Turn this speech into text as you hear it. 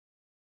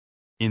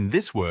In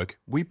this work,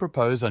 we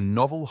propose a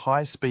novel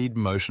high-speed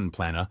motion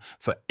planner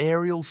for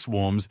aerial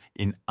swarms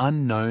in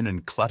unknown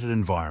and cluttered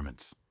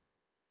environments.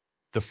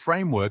 The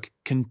framework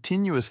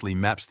continuously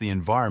maps the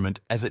environment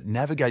as it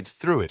navigates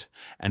through it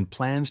and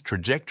plans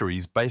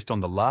trajectories based on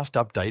the last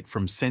update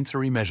from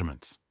sensory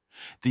measurements.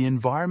 The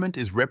environment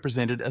is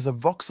represented as a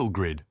voxel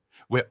grid,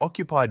 where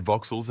occupied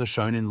voxels are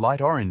shown in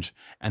light orange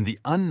and the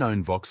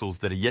unknown voxels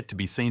that are yet to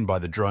be seen by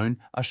the drone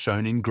are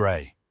shown in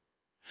grey.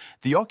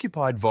 The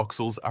occupied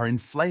voxels are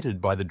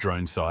inflated by the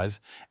drone size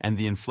and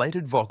the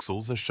inflated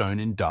voxels are shown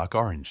in dark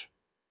orange.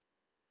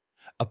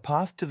 A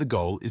path to the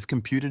goal is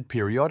computed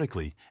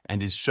periodically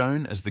and is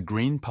shown as the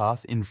green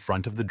path in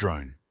front of the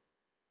drone.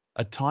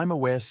 A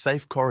time-aware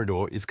safe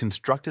corridor is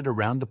constructed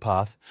around the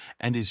path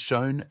and is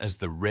shown as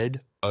the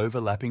red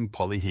overlapping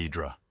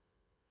polyhedra.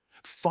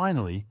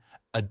 Finally,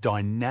 a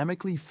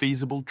dynamically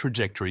feasible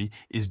trajectory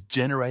is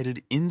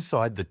generated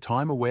inside the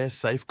time-aware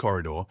safe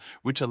corridor,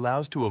 which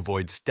allows to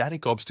avoid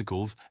static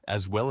obstacles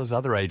as well as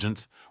other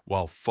agents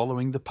while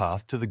following the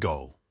path to the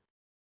goal.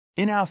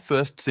 In our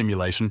first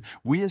simulation,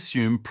 we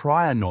assume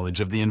prior knowledge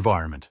of the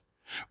environment.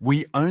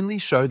 We only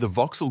show the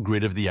voxel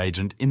grid of the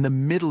agent in the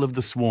middle of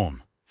the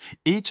swarm.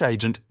 Each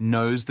agent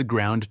knows the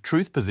ground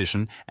truth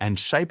position and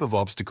shape of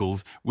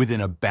obstacles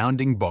within a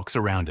bounding box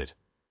around it.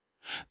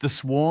 The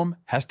swarm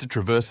has to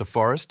traverse a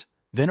forest,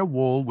 then a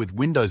wall with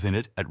windows in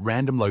it at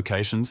random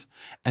locations,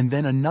 and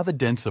then another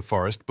denser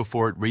forest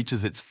before it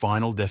reaches its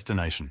final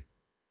destination.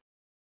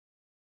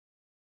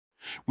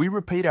 We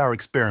repeat our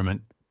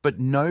experiment, but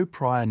no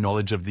prior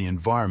knowledge of the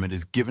environment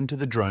is given to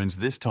the drones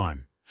this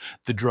time.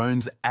 The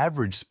drone's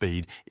average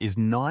speed is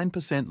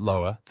 9%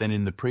 lower than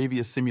in the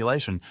previous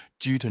simulation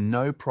due to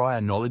no prior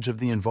knowledge of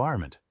the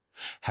environment.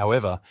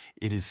 However,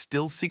 it is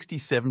still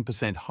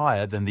 67%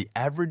 higher than the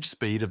average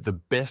speed of the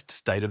best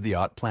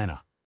state-of-the-art planner.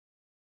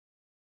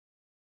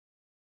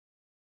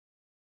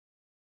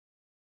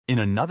 In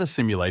another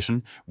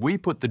simulation, we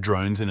put the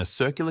drones in a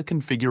circular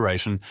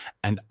configuration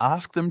and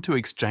ask them to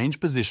exchange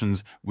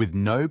positions with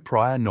no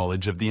prior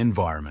knowledge of the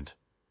environment.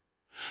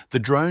 The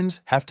drones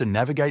have to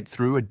navigate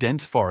through a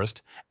dense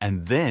forest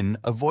and then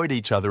avoid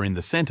each other in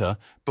the center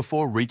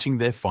before reaching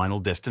their final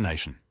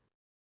destination.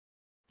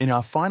 In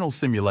our final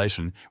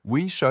simulation,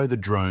 we show the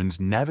drones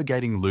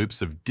navigating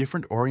loops of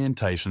different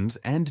orientations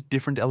and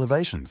different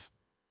elevations.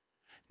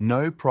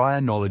 No prior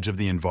knowledge of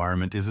the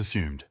environment is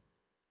assumed.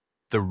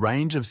 The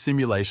range of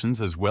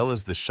simulations as well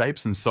as the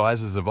shapes and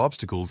sizes of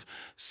obstacles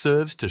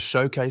serves to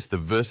showcase the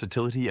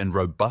versatility and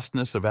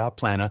robustness of our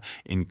planner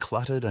in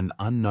cluttered and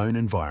unknown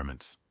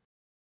environments.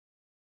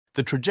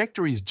 The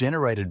trajectories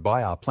generated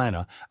by our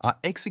planner are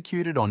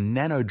executed on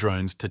nano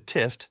drones to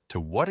test to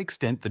what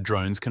extent the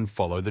drones can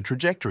follow the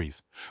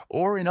trajectories,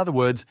 or in other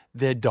words,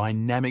 their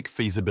dynamic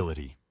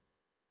feasibility.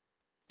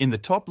 In the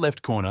top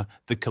left corner,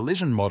 the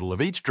collision model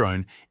of each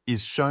drone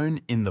is shown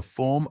in the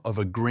form of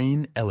a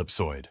green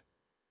ellipsoid.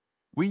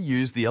 We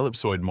use the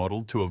ellipsoid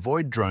model to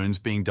avoid drones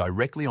being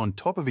directly on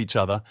top of each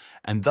other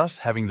and thus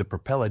having the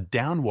propeller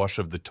downwash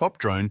of the top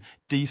drone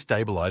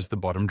destabilize the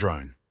bottom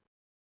drone.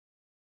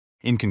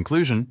 In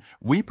conclusion,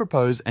 we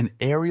propose an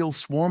aerial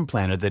swarm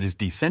planner that is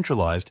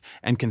decentralized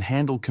and can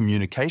handle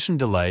communication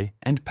delay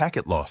and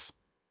packet loss.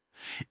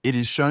 It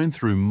is shown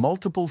through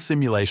multiple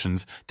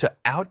simulations to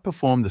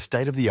outperform the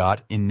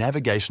state-of-the-art in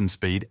navigation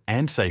speed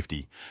and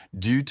safety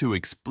due to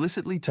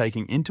explicitly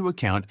taking into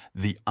account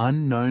the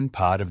unknown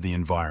part of the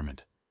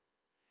environment.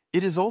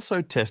 It is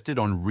also tested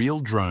on real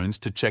drones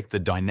to check the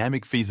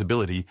dynamic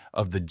feasibility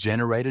of the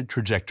generated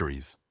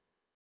trajectories.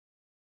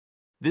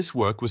 This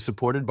work was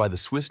supported by the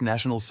Swiss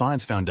National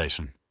Science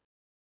Foundation.